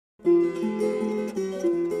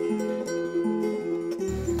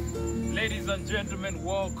and gentlemen,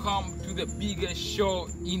 welcome to the biggest show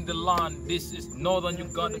in the land. This is Northern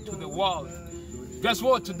Uganda to the world. Guess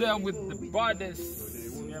what? Today I'm with the baddest.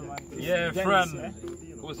 Yeah, friend.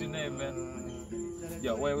 What's your name, man?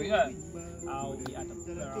 Yeah, where we at? We at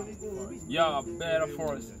Abera Forest. Yeah, Abera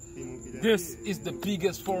Forest. This is the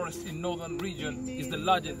biggest forest in northern region. It's the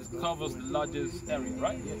largest. It covers the largest area,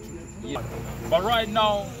 right? Yeah. But right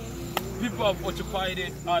now, people have occupied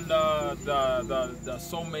it, and there's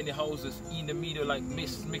so many houses in the middle, like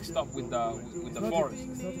mixed up with the forest.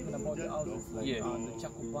 It's not even about the houses, like Yeah. the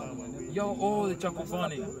Chakobani and everything. Yo, oh, the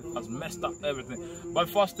Chakobani has messed up everything. But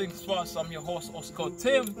first things first, I'm your host, Oscar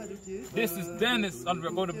Tim. This is Dennis, and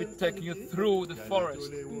we're going to be taking you through the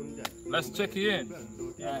forest. Let's check you in.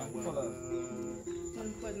 Yeah, follow.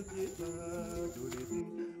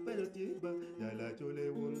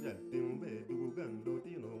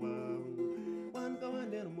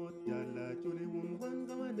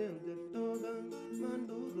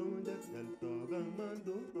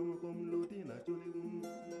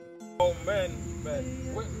 Oh man,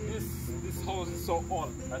 wait, this house is so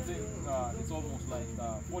old. I think it's almost like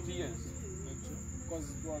 40 years. Because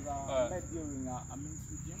it was made during a Means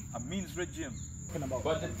regime. A Means regime.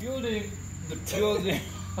 But the building, the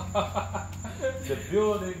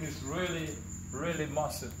building is really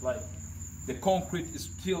massive. Like the concrete is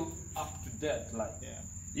still up to date. Like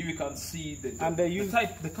if you can see the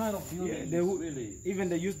kind of building.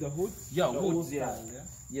 They use the wood. Yeah, the wood style,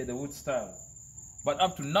 yeah, the wood style. But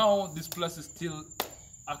up to now, this place is still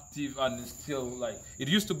active and it's still like it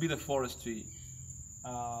used to be the forestry.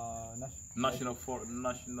 National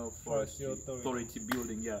Forestry Authority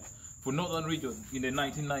building, yeah, for northern region in the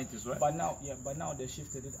 1990s, right? But now they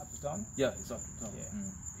shifted it up to town. Yeah, it's up to town.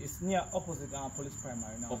 Yeah. It's near opposite police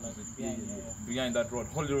primary now. Opposite, like behind that road,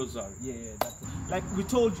 Holy Rosary. Yeah, that's it. Like we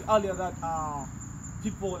told you earlier that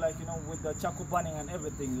people, like, you know, with the charcoal burning and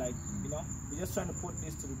everything, like, you know, we're just trying to put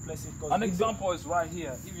this to replace it. An example is right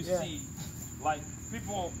here. If you see, like,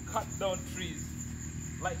 people cut down trees.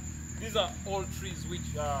 Like, these are all trees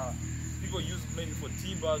which people use mainly for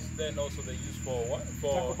timbers, then also they use for what?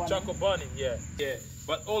 For charcoal burning, yeah.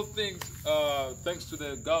 But all things, thanks to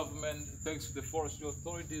the government, thanks to the forestry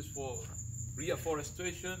authorities for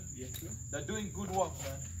reforestation, they're doing good work,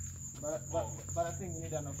 man. But I think we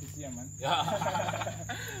need an office here, man.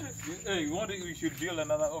 Hey, we should build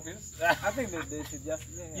another office? I think they should just...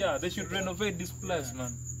 Yeah, they should renovate this place,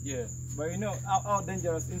 man. Yeah. But you know how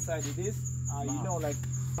dangerous inside it is? You know, like,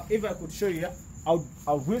 if I could show you,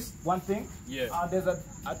 I'll risk one thing. Yeah. There's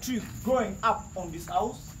a tree growing up on this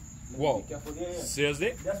house. Whoa. Be careful. Yeah.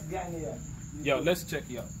 Seriously? Just behind here. Yeah, let's check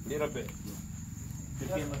here. A little bit.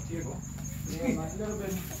 Yeah, man, a little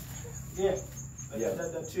bit. Yeah.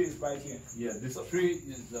 The tree is right here. Yeah, this tree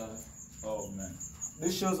is oh man.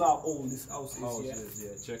 This shows how old this house is.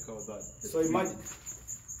 Yeah, check out that. So imagine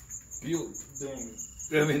building.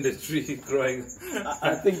 I mean the tree growing.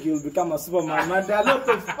 I think you'll become a Superman, man. There are lots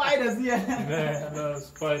of spiders here. Man, no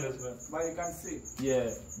spiders, man. But you can see. Yeah,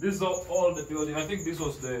 this is all the building. I think this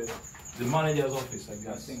was the manager's office, I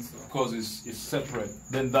guess. I think so. Because it's separate.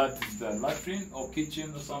 Then that is the latrine or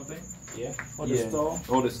kitchen or something. Yeah. Or the store.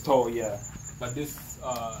 Or the store, yeah. But this,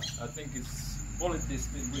 I think it's all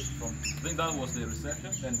distinguished from. I think that was the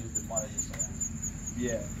reception. Then it's the manager's office.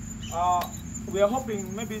 Yeah. We are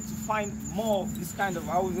hoping maybe to find more of this kind of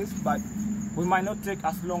houses, but we might not take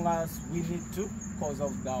as long as we need to because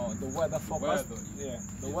of the weather forecast.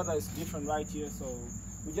 The weather is different right here, so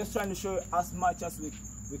we're just trying to show as much as we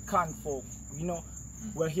can for, you know,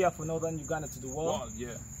 we're here for northern Uganda to the world.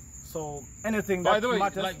 Yeah. So anything By that the way,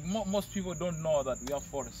 matters. like most people don't know that we have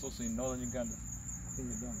forests also in northern Uganda. I think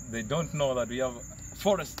they don't. They don't know that we have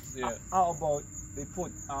forests. Yeah. How about they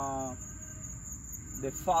put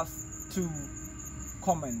the first two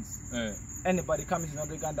comments? Anybody coming to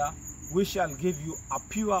northern Uganda, we shall give you a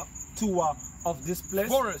pure tour of this place.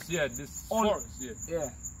 Forest, yeah, forest, yeah. Yeah.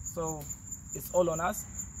 So it's all on us.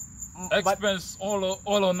 Expense all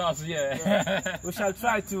on us, yeah. We shall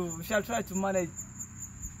try to manage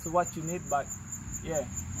to what you need, but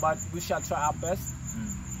we shall try our best.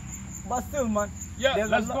 But still, man,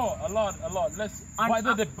 let's go a lot. Let's. By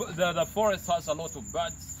the forest has a lot of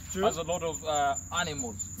birds, has a lot of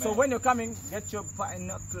animals. Man. So when you're coming, get your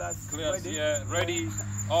binoculars ready.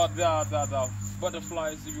 Or the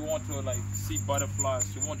butterflies, if you want to like see butterflies,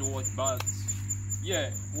 you want to watch birds. Yeah.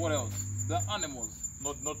 What else? The animals,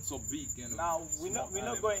 not so big. You know, now we're not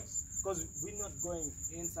going, because we're not going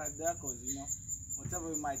inside there, because you know, whatever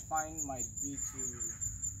we might find might be too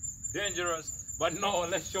dangerous. But no,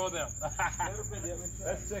 let's show them.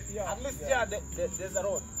 Let's check here. At least there's a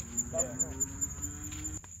road.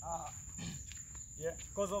 Yeah,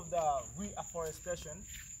 because of the reforestation,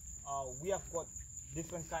 we have got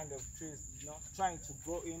different kind of trees, you know, trying to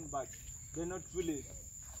grow in, but they're not really,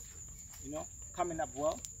 you know, coming up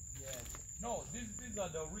well. Yeah. No, these are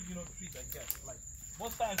the original trees, I guess. Like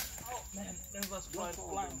most times, oh man, let's just try and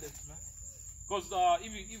plant this, man. Because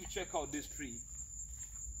if you check out this tree,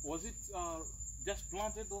 was it just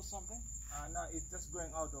planted or something? No, it's just going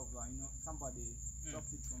out of you know, somebody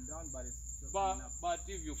dropped it from down, but it's just but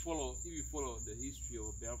if you follow the history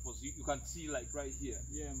of Abera, you can see like right here.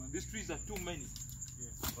 Yeah, man. These trees are too many. Yeah.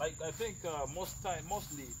 Like I think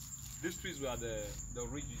mostly these trees were the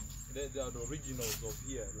originals of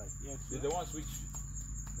here. Like the ones which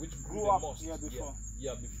grew up most. here before.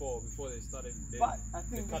 Yeah, before they started. But I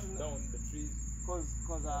think they cut down the trees. Because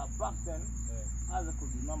back then, as I could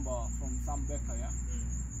remember from some Becker,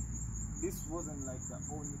 this wasn't like the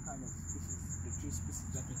only kind of species, the tree species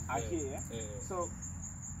that are here. So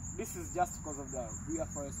this is just because of the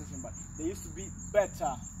reforestation, but they used to be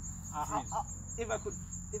better. If I could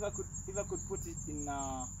put it in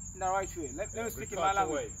the right way. Let me speak in my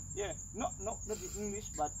language. Yeah, not in English,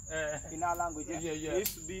 but in our language. Yeah. It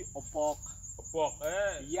used to be opok.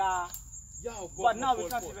 Yeah. Yeah, but now we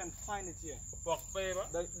can't even find it here.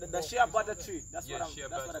 The shea butter tree. That's what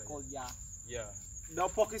I call yeah. The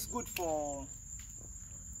pork is good for.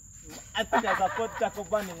 I think there's a pot taco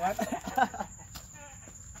burning one.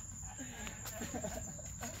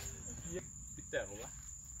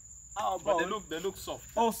 But they look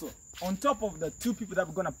soft. Also, on top of the two people that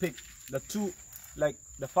we're gonna pick, the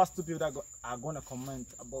first two people that are gonna comment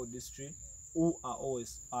about this tree, who are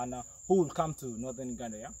always and who will come to Northern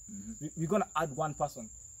Uganda, yeah? We're gonna add one person.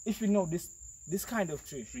 If you know this kind of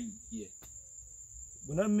tree, yeah.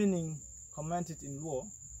 We're not meaning comment it in Luo,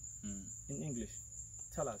 in English.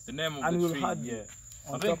 Tell us the name of and the we'll tree. add Yeah,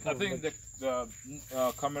 I think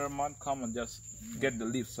the cameraman come and just get the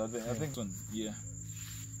leaves. I think yeah.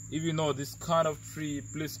 If you know this kind of tree,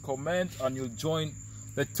 please comment and you'll join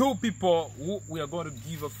the two people who we are going to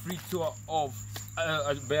give a free tour of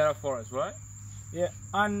Abera Forest, right? Yeah,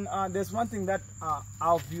 and there's one thing that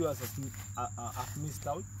our viewers have missed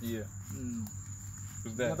out. Yeah.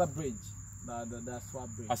 Another bridge, the Aswa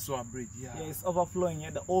Bridge. Aswa Bridge, yeah. Yeah, it's overflowing. Yeah,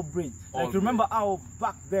 the old bridge. Like remember how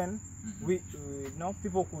back then we you know,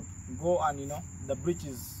 people could go and you know the bridge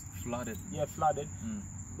is flooded. Yeah, flooded.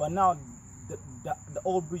 But now the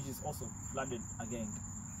old bridge is also flooded again.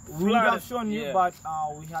 We would have shown you, but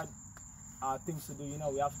we had things to do. You know,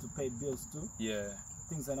 we have to pay bills too. Yeah.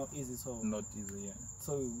 Things are not easy, so not easy. Yeah.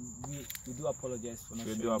 So we do apologize for not.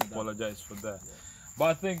 We do apologize for that. Yeah. But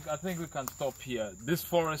I think we can stop here. This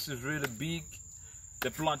forest is really big.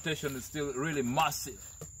 The plantation is still really massive.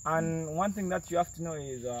 And one thing that you have to know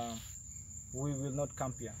is we will not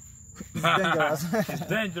camp here. It's dangerous. It's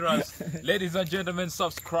dangerous. Ladies and gentlemen,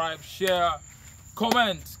 subscribe, share,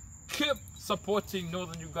 comment. Keep supporting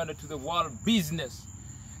Northern Uganda to the world business.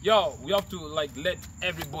 Yo, we have to like let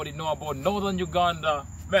everybody know about Northern Uganda.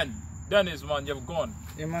 Man, Dennis, man, you've gone.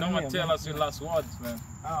 Yeah, man, come and tell us your last words, man.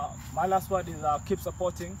 My last word is keep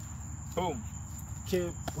supporting. Boom.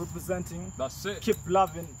 Keep representing. That's it. Keep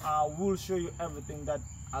loving. We'll show you everything that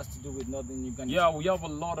has to do with Northern Uganda. Yeah, we have a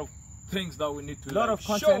lot of things that we need to of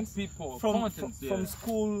content show people. From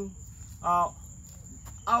school.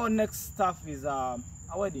 Our next stuff is a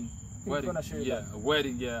wedding. Wedding, show you yeah, that. A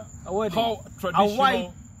wedding, yeah. A wedding. How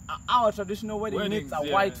traditional. Our traditional wedding meets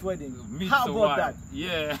a white wedding. How about that?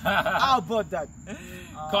 Yeah. How about that?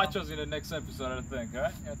 Catch us in the next episode, I think,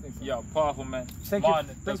 right? Yeah, I think so. Yeah, powerful, man. Thank you.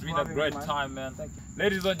 It's been a great time, man. Thank you.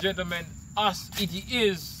 Ladies and gentlemen, as it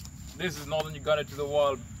is, this is Northern Uganda to the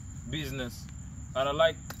world business. And I'd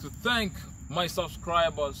like to thank my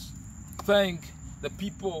subscribers, thank the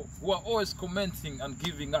people who are always commenting and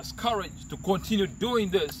giving us courage to continue doing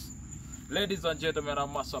this. Ladies and gentlemen, I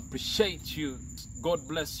must appreciate you. God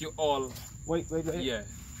bless you all. Wait. Yeah.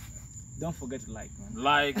 Don't forget to like, man.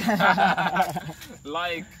 Like.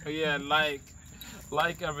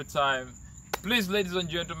 Like every time. Please, ladies and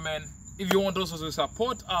gentlemen, if you want also to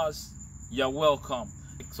support us, you're welcome.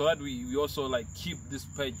 So that we also like keep this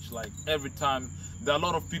page like every time. There are a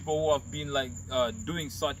lot of people who have been like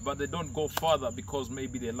doing such, but they don't go further because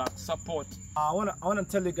maybe they lack support. I wanna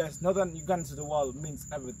tell you guys, Northern Uganda to the world means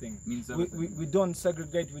everything. We don't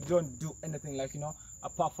segregate. We don't do anything like, you know,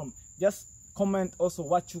 apart from just comment also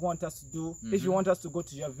what you want us to do. If you want us to go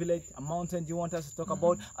to your village, a mountain you want us to talk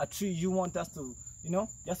about, a tree you want us to, you know,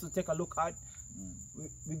 just to take a look at.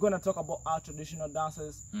 We're gonna talk about our traditional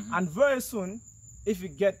dances, and very soon, if we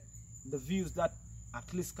get the views that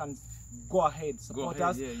at least can go ahead support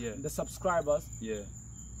us, the subscribers,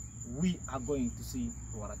 we are going to see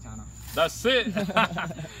Water Channel. That's it.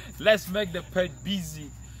 Let's make the page busy.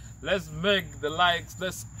 Let's make the likes.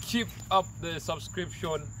 Let's keep up the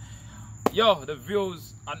subscription. Yo, the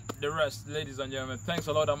views and the rest, ladies and gentlemen. Thanks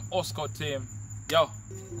a lot. I'm Oscar Team. Yo,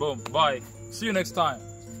 boom, bye. See you next time.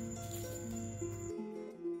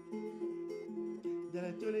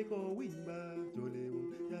 Jana chole ko wimba